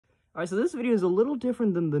Alright, so this video is a little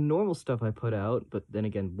different than the normal stuff I put out, but then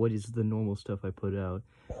again, what is the normal stuff I put out?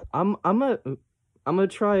 I'm gonna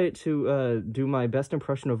try to do my best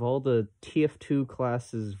impression of all the TF2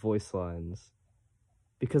 classes voice lines.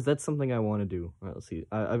 Because that's something I want to do. Alright, let's see.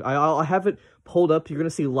 I'll have it pulled up. You're gonna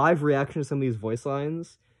see live reaction to some of these voice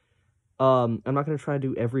lines. I'm not gonna try to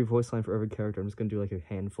do every voice line for every character. I'm just gonna do like a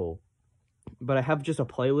handful. But I have just a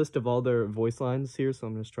playlist of all their voice lines here, so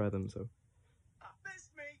I'm gonna try them, so.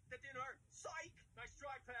 Missed me, that didn't hurt. Psych! Nice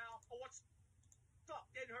try, pal. Oh, what's up?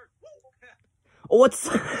 Didn't hurt. Woo! Oh, what's...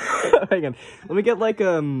 Hang on. Let me get like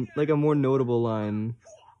a more notable line.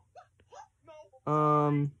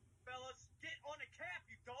 Fellas,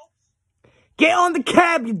 Get on the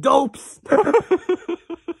cab, you dopes!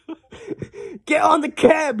 Get on the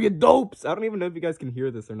cab, you dopes! I don't even know if you guys can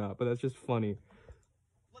hear this or not, but that's just funny.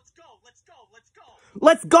 Let's go, let's go, let's go!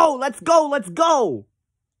 Let's go, let's go, let's go!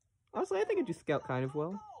 Honestly, I think I do scout kind of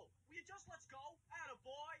well. Will you just let's go? Atta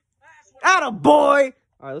boy! Atta boy!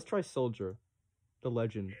 Alright, let's try Soldier. The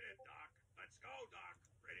legend. Hit it, Doc. Let's go, Doc.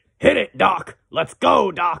 Hit it, Doc! Let's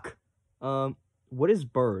go, Doc! What is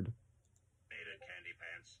bird?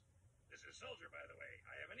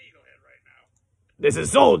 This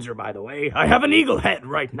is Soldier, by the way. I have an eagle head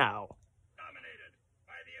right now. Dominated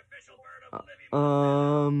by the official bird of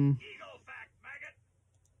Living Eagle fact, maggot.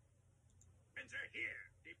 Enter here.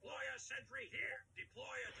 Deploy a sentry here.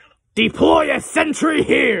 Deploy a sentry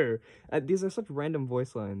here! These are such random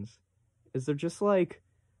voice lines. Is there just like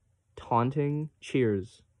taunting?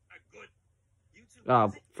 Cheers.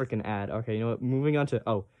 Oh, freaking ad. Okay, you know what? Moving on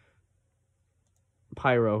to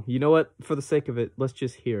Pyro. You know what? For the sake of it, let's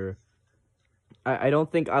just hear. I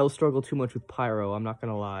don't think I'll struggle too much with Pyro, I'm not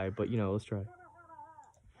gonna lie, but you know, let's try.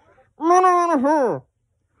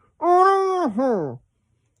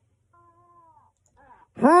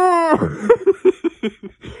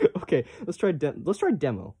 Okay, let's try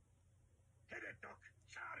demo.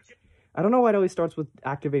 I don't know why it always starts with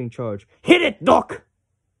activating charge. Hit it, Doc!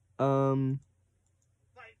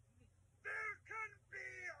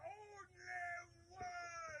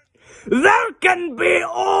 There can be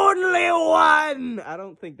only one! I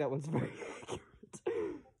don't think that one's very accurate.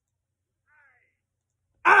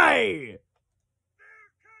 Aye!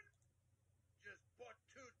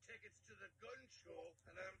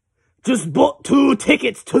 Just bought 2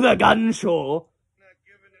 tickets to the gun show.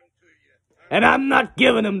 And I'm not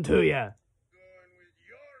giving them to you.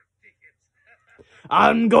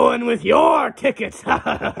 I'm going with your tickets.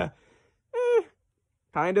 Kind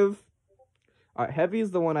of. Alright, Heavy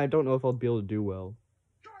is the one I don't know if I'll be able to do well.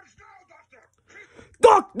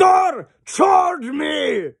 Doctor! Charge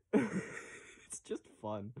me! It's just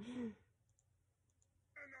fun.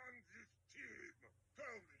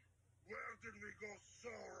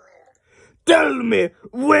 Tell me,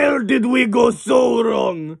 where did we go so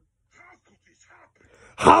wrong?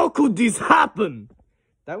 How could this happen?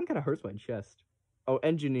 That one kind of hurts my chest. Oh,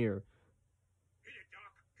 Engineer.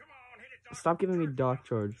 Stop giving me Doc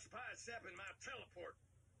charge.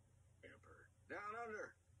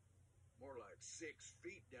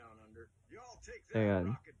 Hang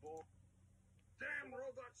on.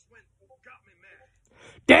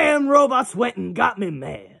 Damn robots went and got me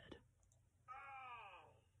mad.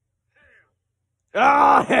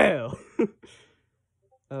 Oh, hell.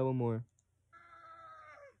 One more.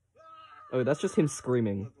 Oh, that's just him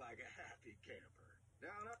screaming.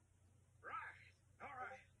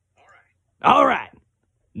 All right.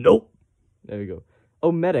 Nope. There we go.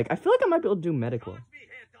 Oh, Medic. I feel like I might be able to do Medic well.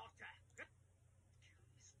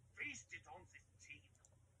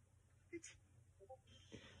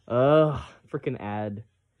 Freaking ad.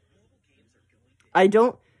 I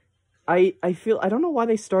don't know why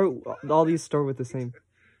they start, all these start with the same.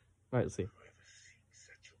 Alright, let's see.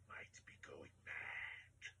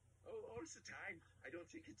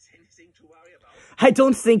 I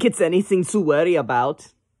don't think it's anything to worry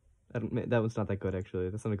about. That one's not that good, actually.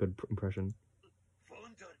 That's not a good impression.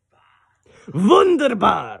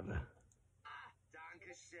 Wunderbar!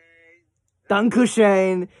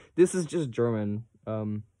 Dankeschön! This is just German.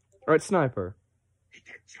 Alright, Sniper.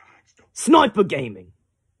 Sniper Gaming!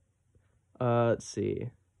 Let's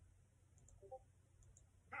see.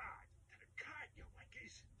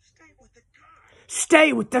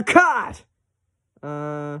 Stay with the cart!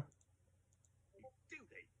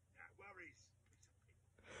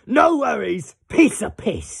 No worries! Piece of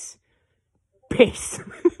piss! Piss!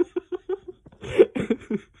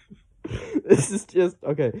 This is just...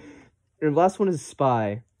 Okay. The last one is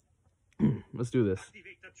Spy. Let's do this.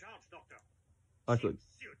 Actually,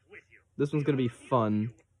 this one's gonna be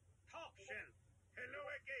fun.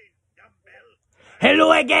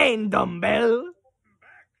 Hello again, dumbbell.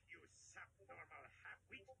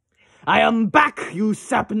 I am back, you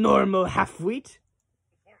sap-normal half-wheat.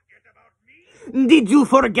 Forget about me? Did you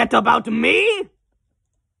forget about me? Apologies.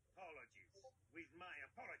 With my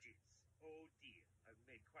apologies.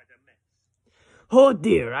 Oh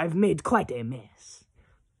dear, I've made quite a mess.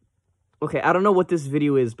 Okay, I don't know what this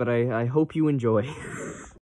video is, but I hope you enjoy.